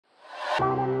I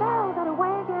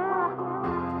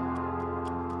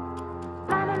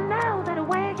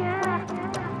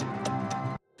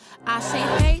see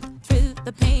hate through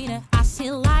the pain. I see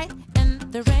light in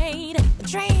the rain.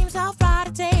 Dreams of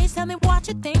brighter days. Tell me what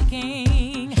you're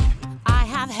thinking. I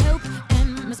have hope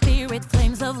in my spirit,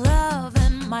 flames of love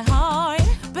in my heart.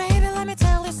 Baby, let me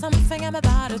tell you something. I'm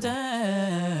about to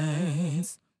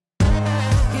dance.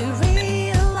 You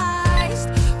realized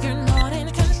you're not in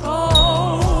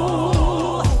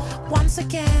control. Once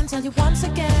again, tell you once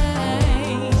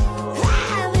again.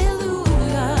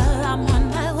 Hallelujah, I'm on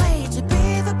my way to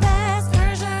be the best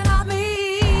version of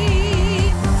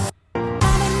me.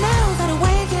 Mama knows how to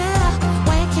wake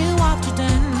you up to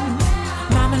dance.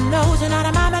 Mama knows and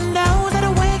other mama knows how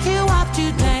to wake you up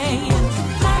to dance.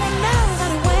 Mama knows how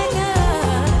to wake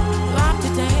up to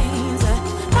dance.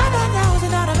 Mama knows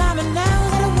and other mama knows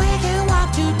how to wake you up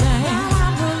to dance. Now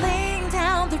I'm rolling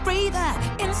down the river,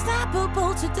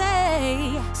 unstoppable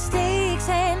today. Sticks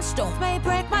and stones may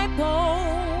break my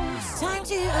bones. Time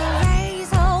to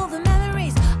erase all the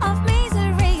memories of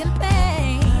misery and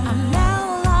pain. I'm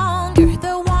no longer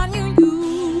the one you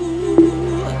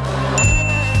knew.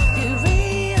 You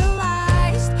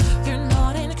realized you're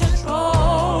not in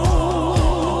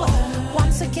control.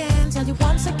 Once again, tell you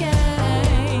once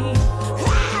again.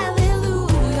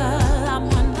 Hallelujah, I'm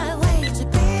on my way to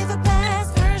be the best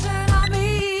version of me.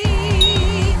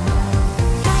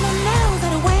 Mama knows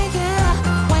how to wake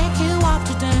you up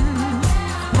to dance.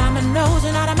 Mama knows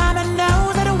and other mama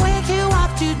knows how to wake you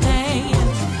up to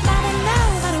dance. Mama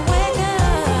knows how to wake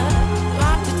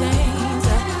up to dance.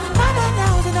 Mama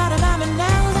knows and other mama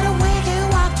knows how to wake you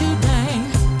up to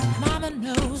dance. Mama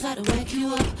knows how to wake you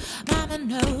up. Mama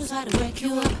knows how to wake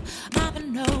you up. Mama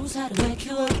knows how to wake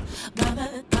you up. Mama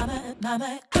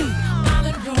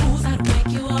knows how to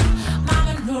wake you up.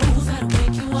 Mama knows how to wake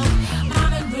you up.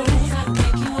 Mama knows how to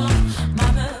wake you up.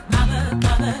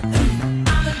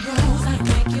 Mama knows how to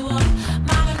wake you up.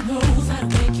 Mama knows how to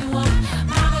wake you up.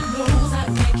 Mama knows how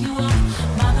to wake you up.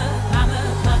 Mama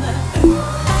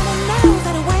knows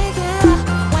how to wake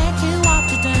you up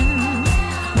to dance.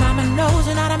 Mama knows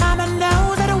and other mama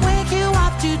knows how to wake you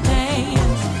up to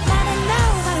dance. Mama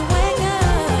knows how to wake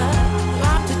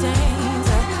up to dance.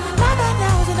 Mama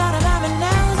knows and other mama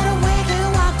knows how to wake you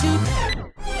up to dance.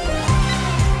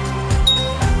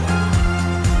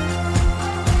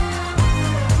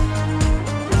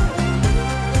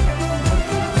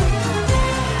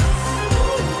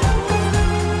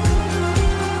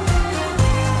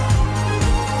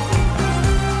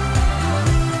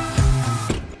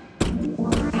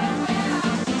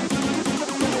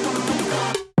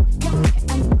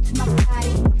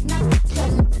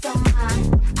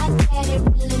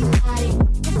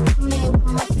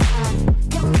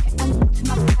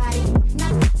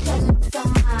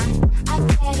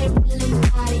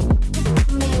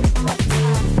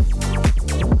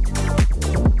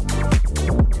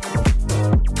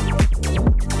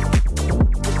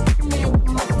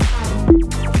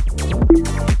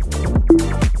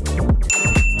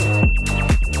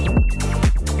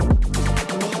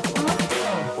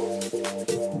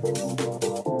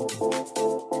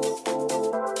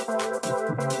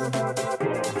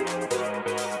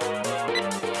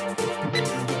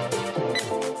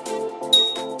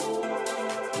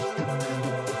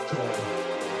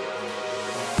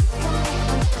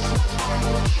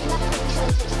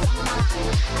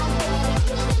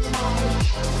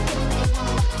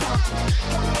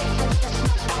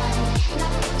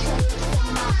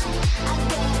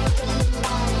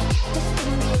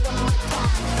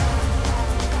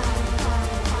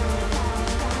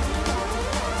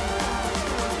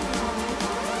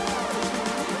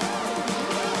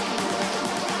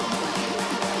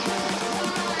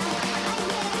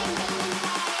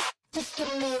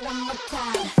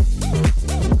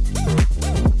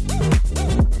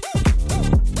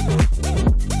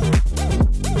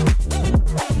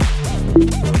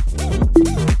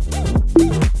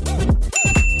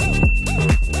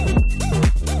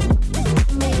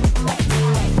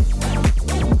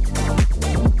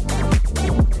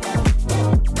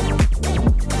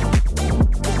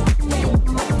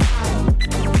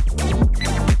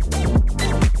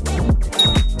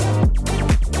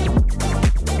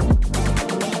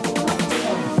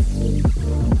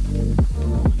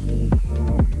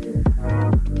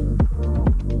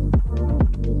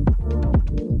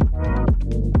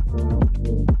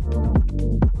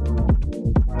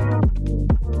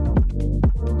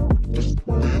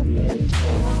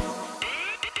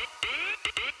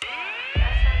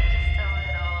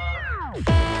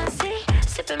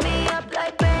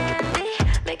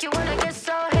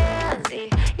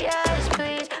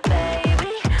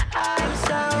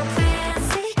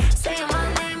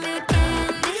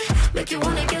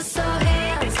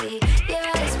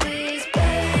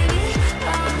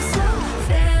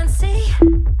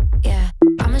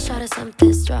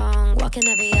 wrong, walking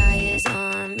every eye is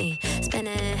on me.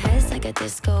 Spinning heads like a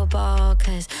disco ball,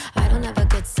 cause I don't have a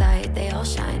good side, they all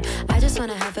shine. I just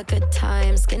wanna have a good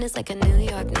time, skin is like a New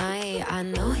York night. I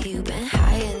know you've been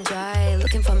high and dry,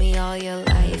 looking for me all your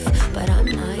life, but I'm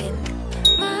mine.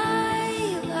 My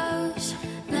love's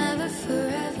never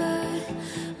forever,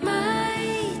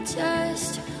 might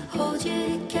just hold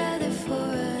you together for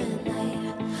a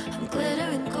night. I'm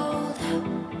glittering gold,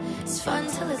 it's fun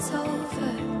till it's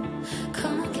over.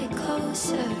 Come on, get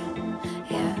closer,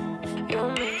 yeah.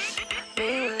 You'll miss me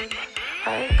when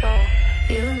I go.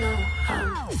 You know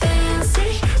I'm fancy,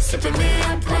 sipping me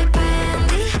up like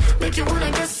brandy, make you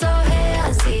wanna get so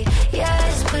hazy.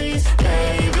 Yes, please,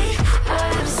 baby,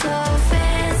 I'm so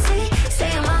fancy.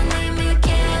 Say my name, you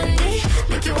candy,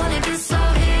 make you wanna get so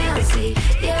hazy.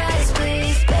 Yes,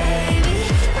 please, baby,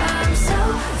 I'm so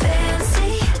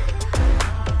fancy.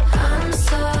 I'm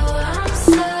so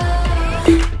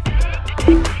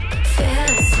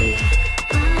fancy.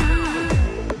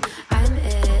 I'm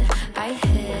it, I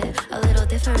hit a little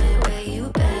different where you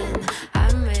been.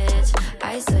 I'm rich,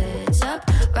 I switch up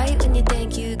right when you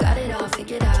think you got it all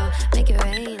figured out. Make it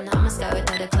rain, I'm a sky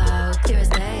without a cloud, clear as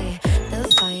day. The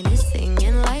finest thing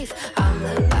in life, I'm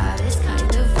the baddest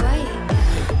kind of right.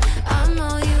 I'm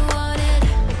all you wanted,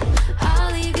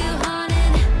 I'll leave you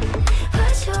haunted,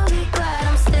 but you'll be glad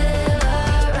I'm still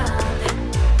around.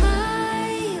 My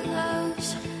love's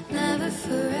never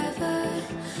forever,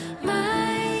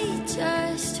 might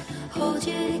just hold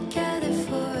you together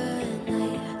for a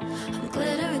night. I'm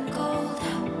glittering gold,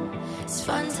 it's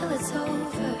fun till it's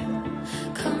over.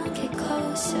 Come on, get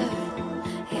closer,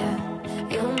 yeah.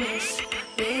 You'll miss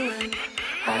me when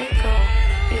I go.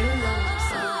 You know I'm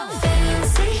so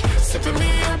fancy, sipping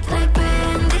me up like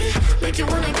brandy, make you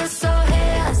wanna get so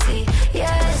hazy.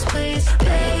 Yes, please,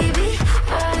 baby,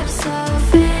 I'm so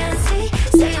fancy.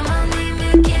 Say my name,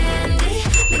 you candy,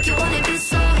 make you wanna get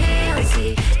so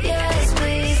hazy. Yes,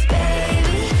 please,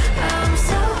 baby, I'm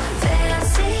so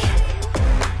fancy.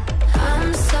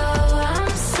 I'm so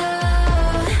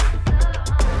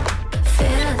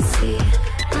fancy. Fancy.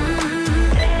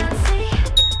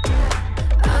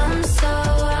 I'm so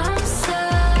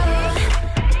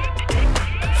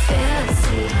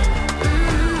fancy.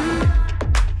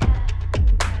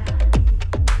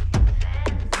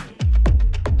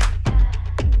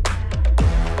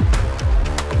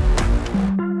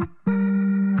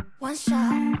 One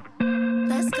shot.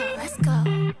 Let's go, let's go.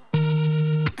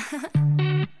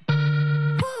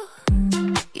 Woo.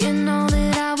 You know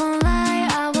that I won't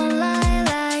lie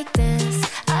like this.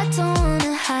 I don't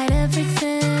wanna hide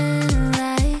everything,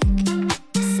 like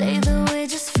say that we're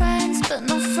just friends, but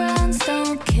no friends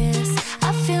don't kiss.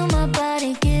 I feel my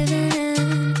body giving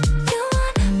in. You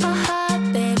want my heart,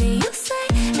 baby, you say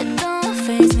it don't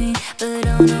faze me, but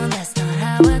oh no, that's not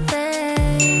how I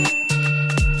think.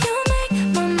 You make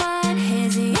my mind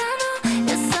hazy, I know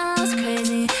it sounds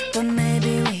crazy, but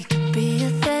maybe we could be a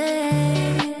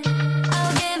thing.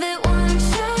 I'll give it one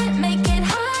shot, make it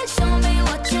hot, show me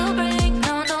what you bring.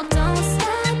 No, no, don't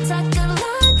stop, talk a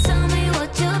lot, tell me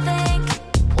what you think.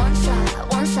 One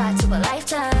shot to a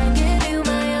lifetime, give you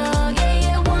my all, yeah,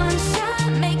 yeah. One shot,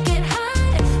 make it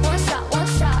hot, one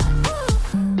shot.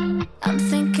 Woo. I'm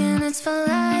thinking it's for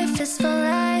life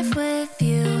with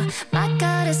you. My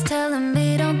God is telling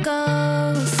me don't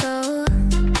go, so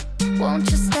won't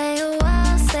you stay a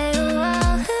while, stay a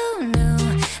while? Who knew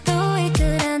that we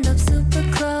could end up super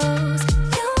close?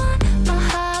 You want my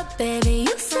heart, baby,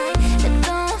 you say it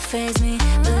don't faze me,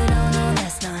 but oh no,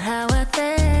 that's not how I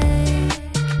think.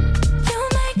 You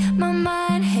make my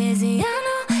mind hazy, I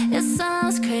know it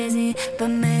sounds crazy, but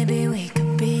maybe we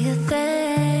could be a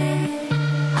thing.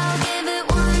 I'll give it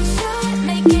one shot,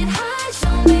 make it hot,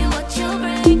 show me what you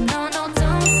bring. No, no,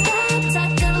 don't stop,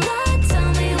 talk a lot, tell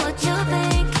me what you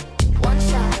think. One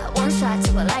shot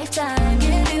to a lifetime,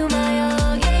 give you my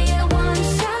all, yeah, yeah. One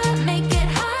shot, make it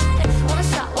hot, one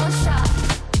shot.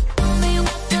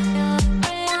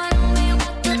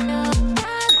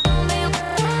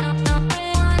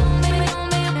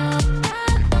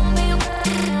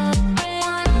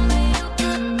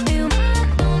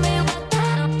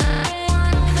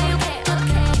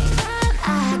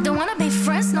 I don't wanna be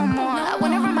friends no more. I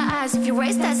wanna run my eyes if you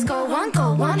raise that score.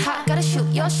 Go one hot, gotta shoot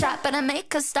your shot, better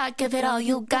make a start, give it all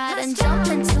you got, and jump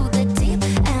into the deep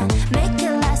and make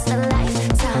it last a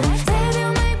lifetime. Baby, you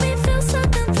make me feel so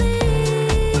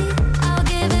complete. I'll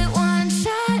give it one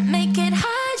shot, make it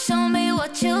hot, show me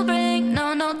what you bring.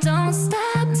 No, no, don't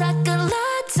stop, talk a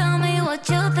lot, tell me what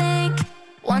you think.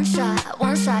 One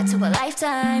shot to a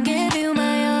lifetime, give you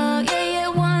my all, yeah, yeah.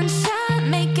 One shot,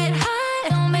 make it hot,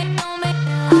 don't make.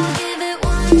 I'll give it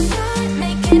one shot,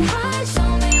 make it hot.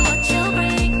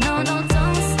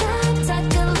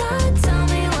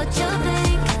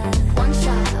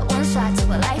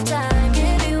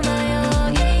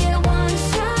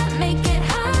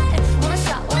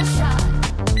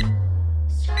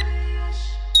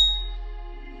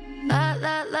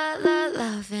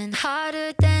 loving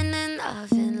hotter than an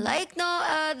oven, like no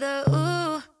other.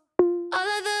 Ooh, all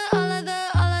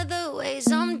of the ways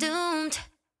I'm doomed.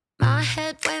 My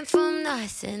head went from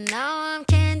nothing, now I'm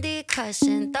candy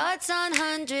crushing. Thoughts on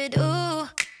 100. Ooh,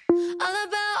 all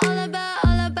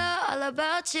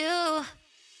about you.